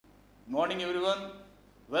Morning everyone.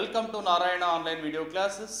 Welcome to Narayana online video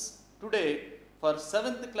classes. Today for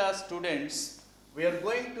 7th class students we are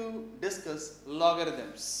going to discuss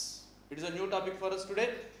logarithms. It is a new topic for us today.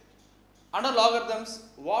 Under logarithms,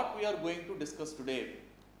 what we are going to discuss today?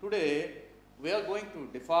 Today we are going to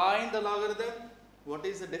define the logarithm. What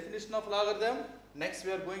is the definition of logarithm? Next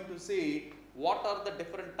we are going to see what are the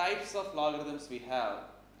different types of logarithms we have.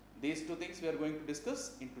 These two things we are going to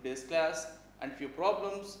discuss in today's class, and few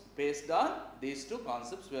problems based on these two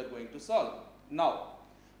concepts we are going to solve. Now,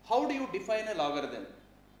 how do you define a logarithm?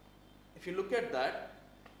 If you look at that,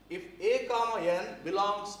 if a comma n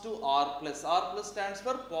belongs to r plus stands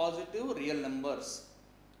for positive real numbers,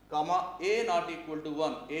 comma a not equal to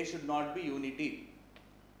 1, a should not be unity,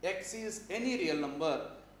 x is any real number,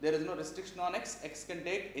 there is no restriction on x can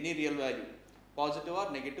take any real value, positive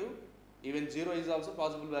or negative, even 0 is also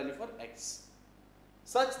possible value for x,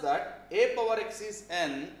 such that a power x is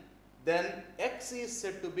n, then x is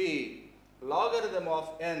said to be logarithm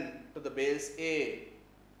of n to the base a.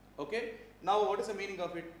 Okay. Now what is the meaning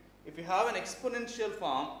of it? If you have an exponential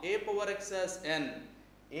form, a power x as n,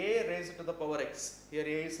 a raised to the power x, here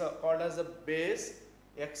a is called as a base,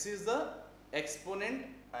 x is the exponent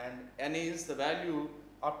and n is the value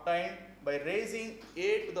obtained by raising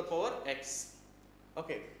a to the power x.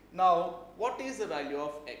 Okay. Now what is the value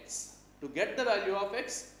of x? To get the value of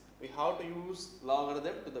x, we have to use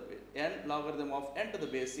logarithm to the base, n logarithm of n to the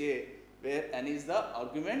base a, where n is the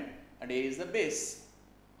argument and a is the base.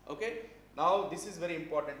 Okay. Now this is very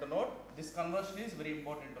important to note. This conversion is very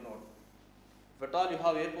important to note. If at all you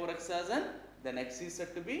have a power x as n, then x is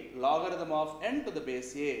said to be logarithm of n to the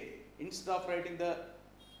base a. Instead of writing the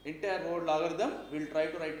entire word logarithm, we will try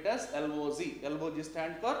to write it as LOG. LOG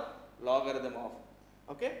stands for logarithm of.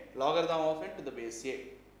 Okay. Logarithm of n to the base a.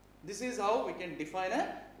 This is how we can define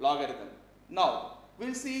a logarithm. Now, we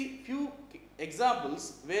will see few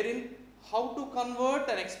examples wherein how to convert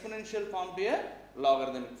an exponential form to a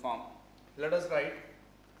logarithmic form. Let us write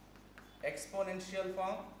exponential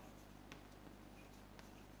form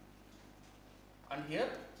and here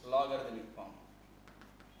logarithmic form.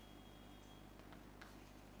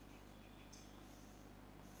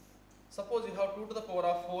 Suppose you have 2 to the power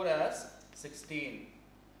of 4 as 16.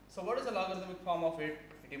 So, what is the logarithmic form of it?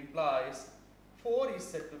 It implies 4 is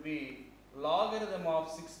said to be logarithm of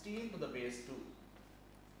 16 to the base 2.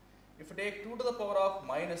 If you take 2 to the power of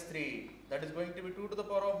minus 3, that is going to be 2 to the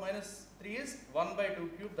power of minus 3 is 1 by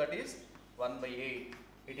 2 cube, that is 1 by 8.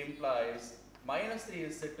 It implies minus 3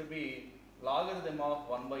 is said to be logarithm of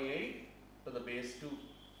 1 by 8 to the base 2.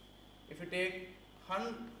 If you take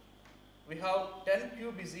 100, we have 10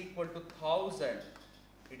 cube is equal to 1000.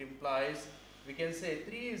 It implies we can say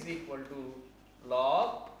 3 is equal to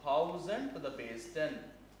log 1000 to the base 10.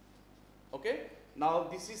 Okay. Now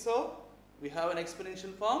this is how we have an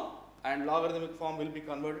exponential form and logarithmic form will be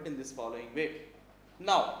converted in this following way.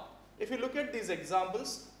 Now if you look at these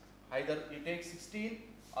examples, either you take 16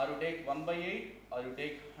 or you take 1 by 8 or you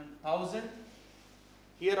take 1000.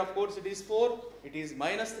 Here of course it is 4, it is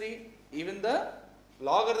minus 3, even the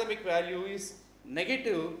logarithmic value is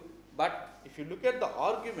negative, but if you look at the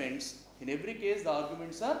arguments, in every case the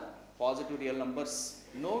arguments are positive real numbers.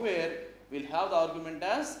 Nowhere we will have the argument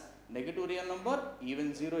as negative real number,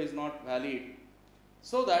 even 0 is not valid.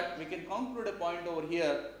 So that we can conclude a point over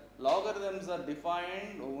here, logarithms are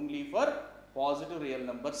defined only for positive real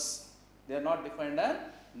numbers. They are not defined as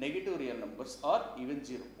negative real numbers or even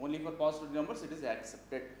 0. Only for positive numbers it is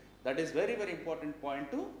accepted. That is very important point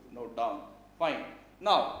to note down. Fine.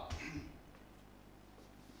 Now,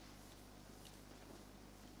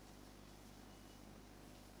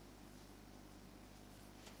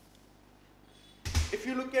 if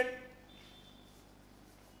you look at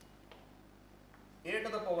a to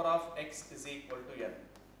the power of x is equal to n.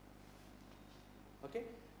 Okay.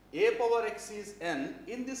 A power x is n.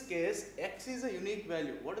 In this case, x is a unique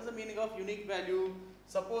value. What is the meaning of unique value?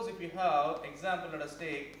 Suppose if you have example, let us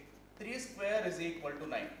take 3 square is equal to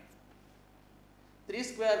 9. 3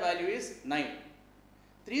 square value is 9.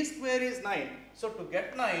 3 square is 9. So to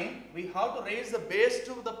get 9, we have to raise the base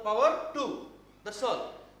to the power 2. That's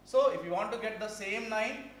all. So if you want to get the same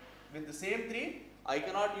 9 with the same 3, I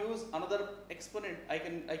cannot use another exponent. I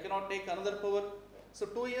cannot take another power. So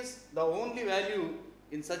 2 is the only value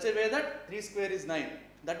in such a way that 3 square is 9.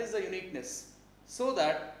 That is the uniqueness. So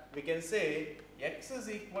that we can say x is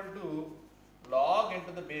equal to log n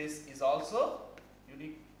to the base is also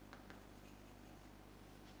unique.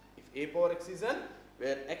 If a power x is n,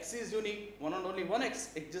 where x is unique, one and only one x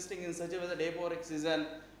existing in such a way that a power x is n.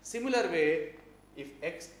 Similar way, if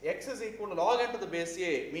x is equal to log n to the base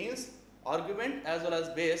a, means argument as well as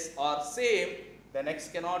base are same, then x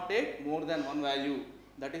cannot take more than one value.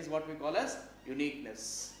 That is what we call as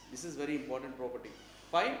uniqueness. This is very important property.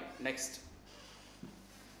 Fine. Next,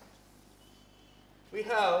 we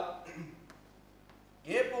have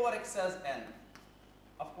a power x as n.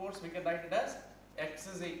 Of course, we can write it as x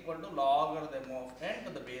is equal to logarithm of n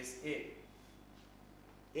to the base a.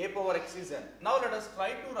 A power x is n. Now let us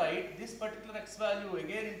try to write this particular x value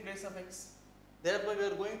again in place of x. Thereby we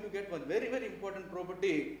are going to get one very important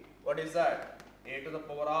property. What is that? A to the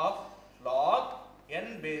power of log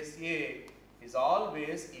n base a is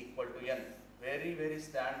always equal to n. Very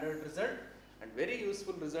standard result and very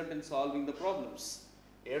useful result in solving the problems.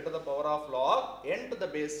 A to the power of log n to the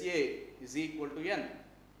base a is equal to n.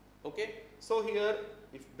 Okay. So here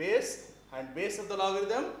if base and base of the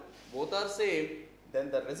logarithm both are same, then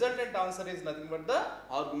the resultant answer is nothing but the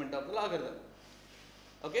argument of the logarithm.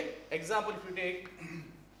 Okay. Example, if you take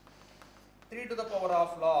 3 to the power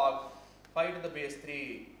of log 5 to the base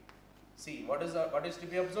 3. See, what is to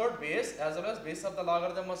be observed? Base as well as base of the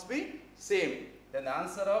logarithm must be same. Then the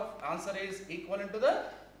answer is equivalent to the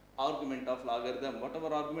argument of logarithm.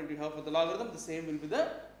 Whatever argument you have for the logarithm, the same will be the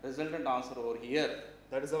resultant answer over here.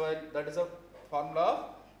 That is a formula of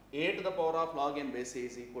a to the power of log n base a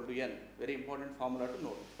is equal to n. Very important formula to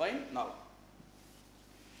note. Fine. Now,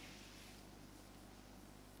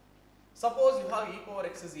 suppose you have e power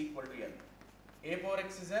x is equal to n. A power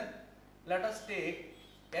x is n. Let us take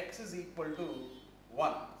x is equal to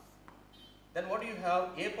 1. Then what do you have?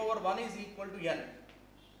 A power 1 is equal to n.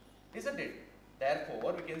 Isn't it?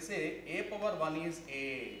 Therefore, we can say a power 1 is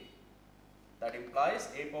a. That implies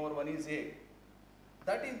a power 1 is a.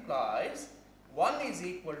 That implies 1 is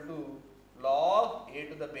equal to log a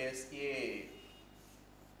to the base a.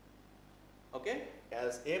 Okay?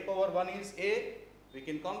 As a power 1 is a, we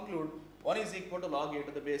can conclude 1 is equal to log a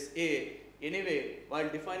to the base a. Anyway, while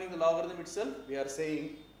defining the logarithm itself, we are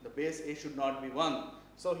saying the base a should not be 1.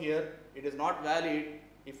 So here it is not valid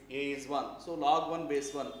if a is 1. So log 1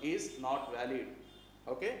 base 1 is not valid.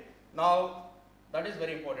 Okay? Now that is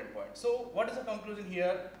very important point. So what is the conclusion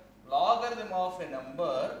here? Logarithm of a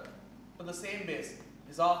number to the same base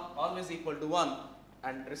is always equal to 1,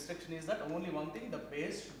 and restriction is that only one thing, the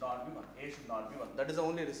base should not be 1, a should not be 1. That is the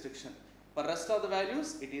only restriction. For rest of the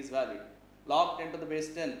values, it is valid. Log 10 to the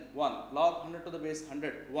base 10, 1. Log 100 to the base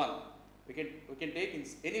 100, 1. We can take in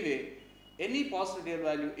anyway any positive real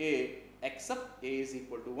value a except a is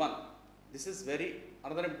equal to 1. This is very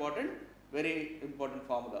important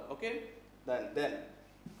formula. Okay. Then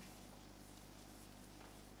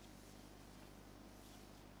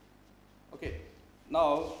okay.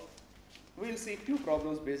 Now we will see few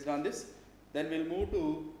problems based on this. Then we will move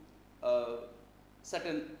to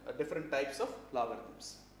certain different types of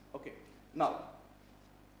logarithms. Okay. Now,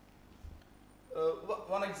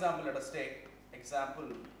 one example let us take. Example,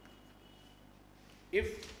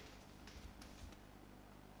 if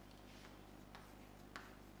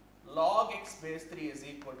log x base 3 is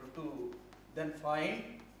equal to 2, then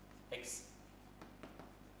find x.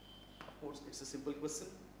 Of course, it's a simple question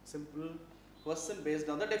based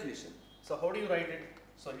on the definition. So how do you write it?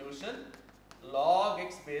 Solution, log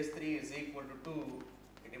x base 3 is equal to 2.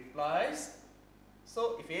 It implies,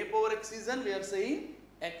 so if a power x is n, we are saying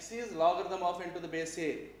x is logarithm of n to the base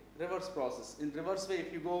a. Reverse process. In reverse way,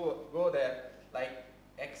 if you go there, like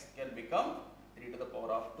x can become 3 to the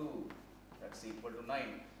power of 2. That's equal to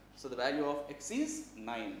 9. So the value of x is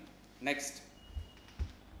 9. Next,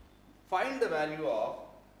 find the value of,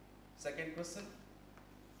 second question,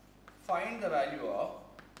 find the value of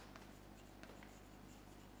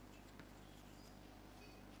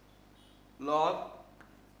log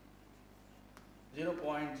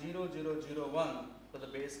 0.0001 to the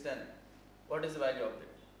base 10. What is the value of it?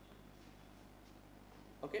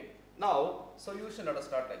 Okay. Now, solution, let us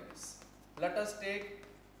start like this. Let us take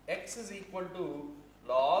x is equal to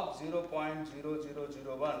log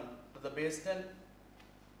 0.0001 to the base 10.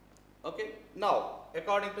 Okay. Now,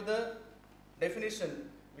 according to the definition,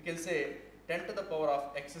 we can say 10 to the power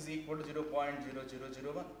of x is equal to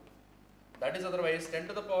 0.0001. That is otherwise 10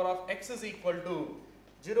 to the power of x is equal to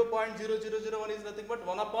 0.0001 is nothing but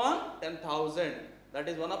 1 upon 10,000. That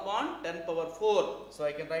is 1 upon 10 power 4. So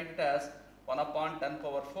I can write it as 1 upon 10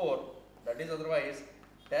 power 4. That is otherwise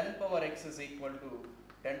 10 power x is equal to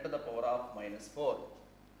 10 to the power of minus 4.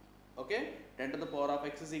 Okay? 10 to the power of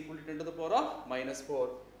x is equal to 10 to the power of minus 4.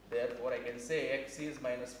 Therefore, I can say x is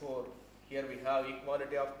minus 4. Here we have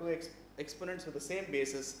equality of two exponents with the same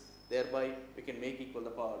basis. Thereby, we can make equal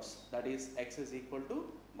the parts. That is, x is equal to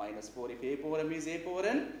minus 4. If a power m is a power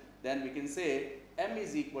n, then we can say m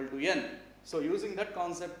is equal to n. So, using that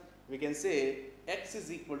concept, we can say x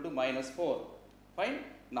is equal to minus 4. Fine.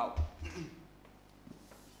 Now,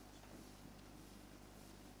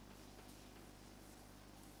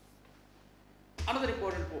 another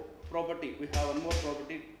important property, we have one more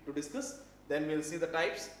property to discuss, then we will see the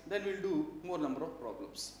types, then we will do more number of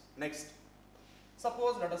problems. Next,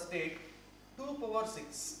 suppose let us take 2 power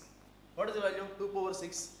 6. What is the value of 2 power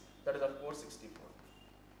 6? That is of course 64.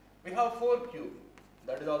 We have 4 cube,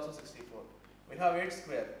 that is also 64. We have 8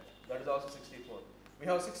 square, that is also 64. We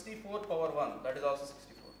have 64 power 1, that is also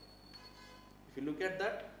 64. If you look at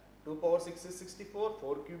that, 2 power 6 is 64,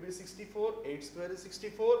 4 cube is 64, 8 square is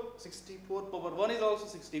 64, 64 power 1 is also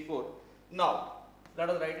 64. Now, let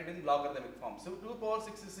us write it in logarithmic form. So, 2 power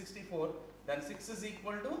 6 is 64, then 6 is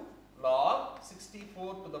equal to log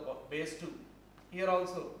 64 to the base 2. Here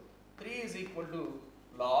also, 3 is equal to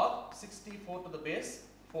log 64 to the base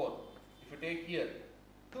 4. If you take here,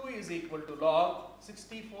 2 is equal to log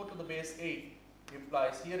 64 to the base 8.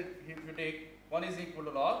 Implies here, if you take 1 is equal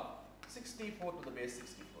to log 64 to the base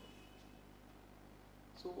 64.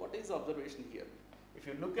 So, what is the observation here? If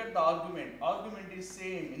you look at the argument is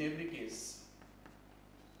same in every case.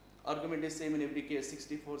 Argument is same in every case,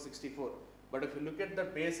 64, 64. But if you look at the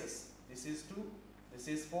bases, this is 2, this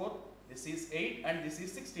is 4, this is 8 and this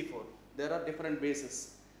is 64. There are different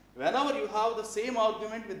bases. Whenever you have the same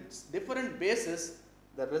argument with different bases,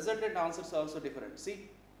 the resultant answers are also different. See,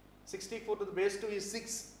 64 to the base 2 is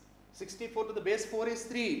 6, 64 to the base 4 is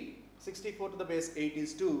 3, 64 to the base 8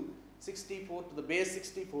 is 2, 64 to the base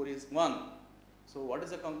 64 is 1. So, what is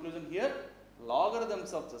the conclusion here?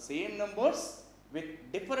 Logarithms of the same numbers with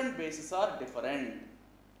different bases are different.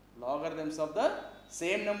 Logarithms of the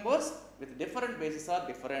same numbers with different bases are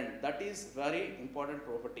different. That is very important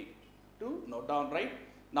property to note down, right?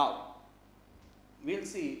 Now, we will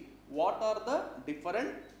see what are the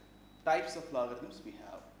different types of logarithms we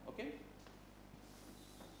have. Okay.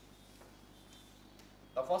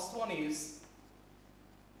 The first one is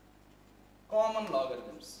common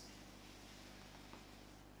logarithms.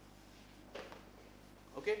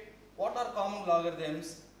 Okay. What are common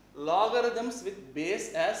logarithms? Logarithms with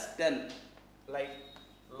base as 10, like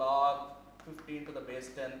log 15 to the base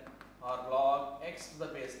 10 or log x to the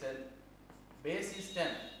base 10. Base is 10.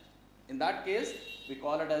 In that case, we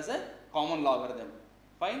call it as a common logarithm.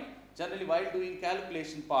 Fine. Generally, while doing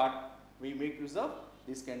calculation part, we make use of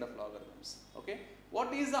this kind of logarithms. Okay.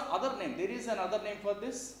 What is the other name? There is another name for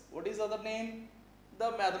this. What is the other name?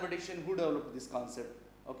 The mathematician who developed this concept.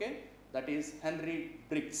 Okay. That is Henry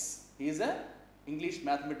Briggs. He is a English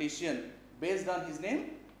mathematician. Based on his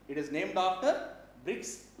name, it is named after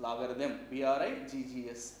Briggs logarithm.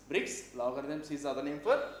 B-R-I-G-G-S. Briggs logarithms is other name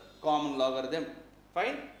for common logarithm.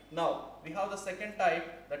 Fine. Now, we have the second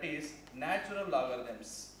type, that is natural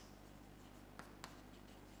logarithms.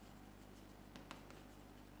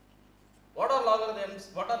 What are logarithms?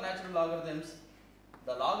 What are natural logarithms?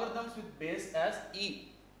 The logarithms with base as e.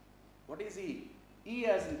 What is e? E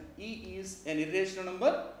is an irrational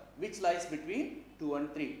number which lies between 2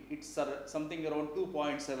 and 3. It's something around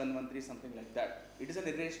 2.713, something like that. It is an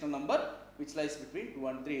irrational number which lies between 2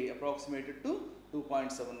 and 3, approximated to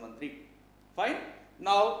 2.713. Fine.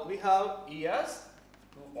 Now we have e as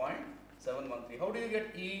 2.713. How do you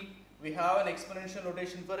get e? We have an exponential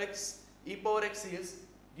notation for x. E power x is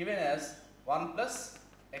given as 1 plus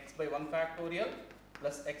x by 1 factorial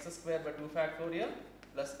plus x square by 2 factorial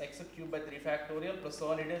plus x cube by 3 factorial plus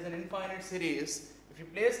so on. It is an infinite series. If you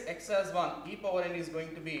place x as 1, e power n is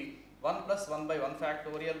going to be 1 plus 1 by 1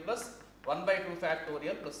 factorial plus 1 by 2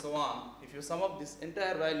 factorial plus so on. If you sum up this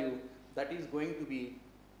entire value, that is going to be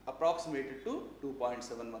approximated to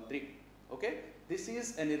 2.713. Okay. This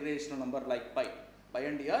is an irrational number like pi. Pi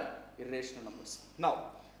and d are irrational numbers.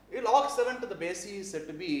 Now, log 7 to the base e is said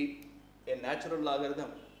to be a natural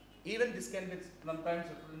logarithm. Even this can be sometimes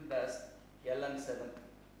represented as ln7.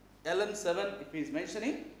 ln7, if he is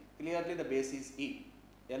mentioning, clearly the base is e.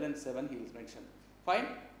 ln7 he is mentioned. Fine.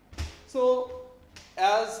 So,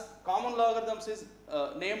 as common logarithms is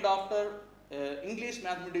named after English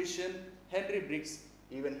mathematician Henry Briggs,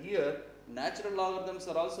 even here natural logarithms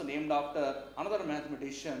are also named after another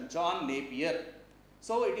mathematician, John Napier.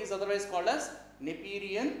 So, it is otherwise called as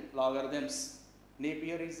Naperian logarithms.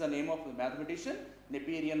 Napier is the name of the mathematician.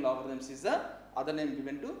 Naperian logarithms is the other name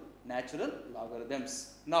given to natural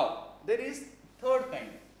logarithms. Now, there is third kind.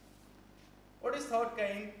 What is third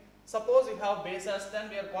kind? Suppose you have base as 10,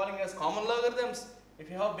 we are calling as common logarithms. If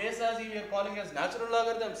you have base as e, we are calling as natural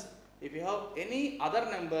logarithms. If you have any other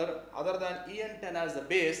number other than e and 10 as the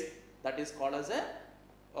base, that is called as a,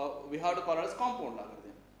 we have to call it as compound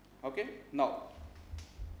logarithm. Okay. Now,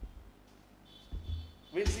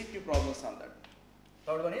 We'll see few problems on that.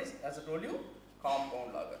 Third one is, as I told you,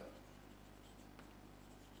 compound logarithm.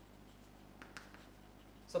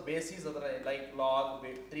 So bases are like log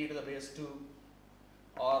 3 to the base 2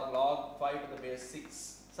 or log 5 to the base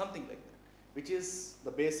 6, something like that, which is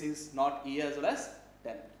the base is not e as well as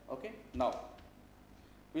 10. Okay. Now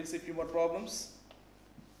we'll see a few more problems.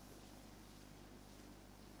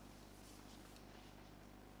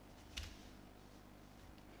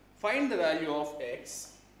 Find the value of x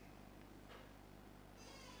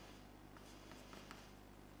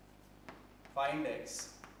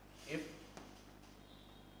if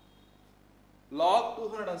log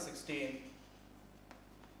 216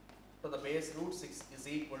 to the base root 6 is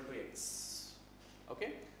equal to x.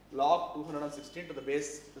 Okay, log 216 to the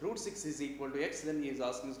base root 6 is equal to x. Then he is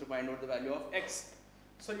asking us to find out the value of x.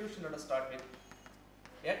 Solution, let us start with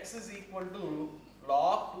x is equal to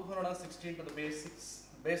log 216 to the base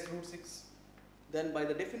root 6. Then by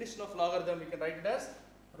the definition of logarithm we can write it as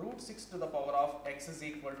root 6 to the power of x is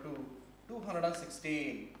equal to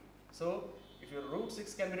 216. So if your root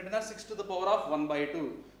 6 can be written as 6 to the power of 1 by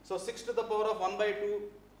 2. So 6 to the power of 1 by 2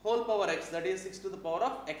 whole power x, that is 6 to the power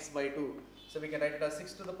of x by 2. So we can write it as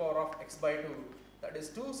 6 to the power of x by 2. That is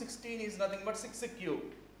 216 is nothing but 6 cube.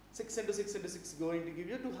 6 into 6 into 6 is going to give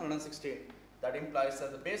you 216. That implies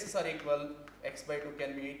that the bases are equal. X by 2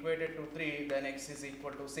 can be equated to 3. Then x is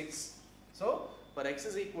equal to 6. So for x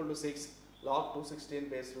is equal to 6, log 216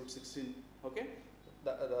 base root 16. Okay.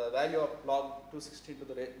 The value of log 216 to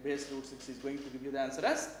the base root 6 is going to give you the answer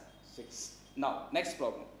as 6. Now, next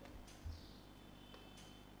problem.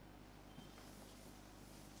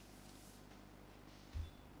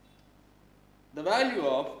 The value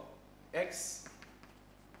of x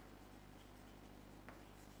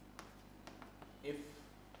if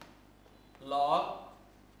log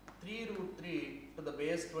 3 root 3 to the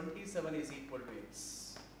base 27 is equal to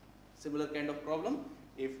x. Similar kind of problem.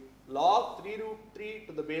 If log 3 root 3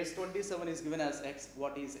 to the base 27 is given as x,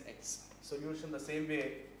 what is x? Solution the same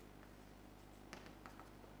way.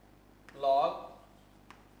 Log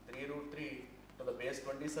 3 root 3 to the base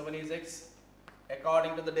 27 is x.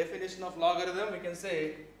 According to the definition of logarithm, we can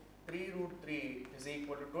say 3 root 3 is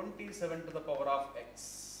equal to 27 to the power of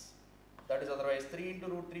x. That is otherwise 3 into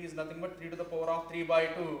root 3 is nothing but 3 to the power of 3 by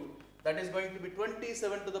 2. That is going to be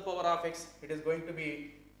 27 to the power of x. It is going to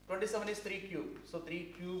be 27 is 3 cube. So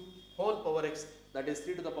 3 cube whole power x, that is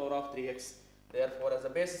 3 to the power of 3x. Therefore, as the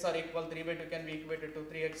bases are equal, 3 by 2 can be equated to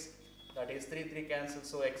 3x. That is 3 cancels.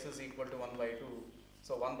 So x is equal to 1 by 2.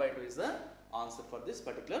 So 1 by 2 is the answer for this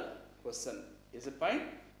particular question. Is it fine?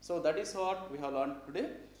 So that is what we have learned today.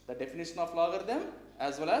 The definition of logarithm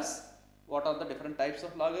as well as what are the different types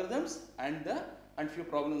of logarithms and few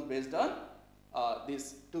problems based on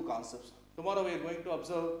these two concepts. Tomorrow we are going to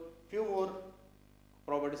observe few more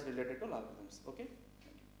properties related to logarithms. Okay.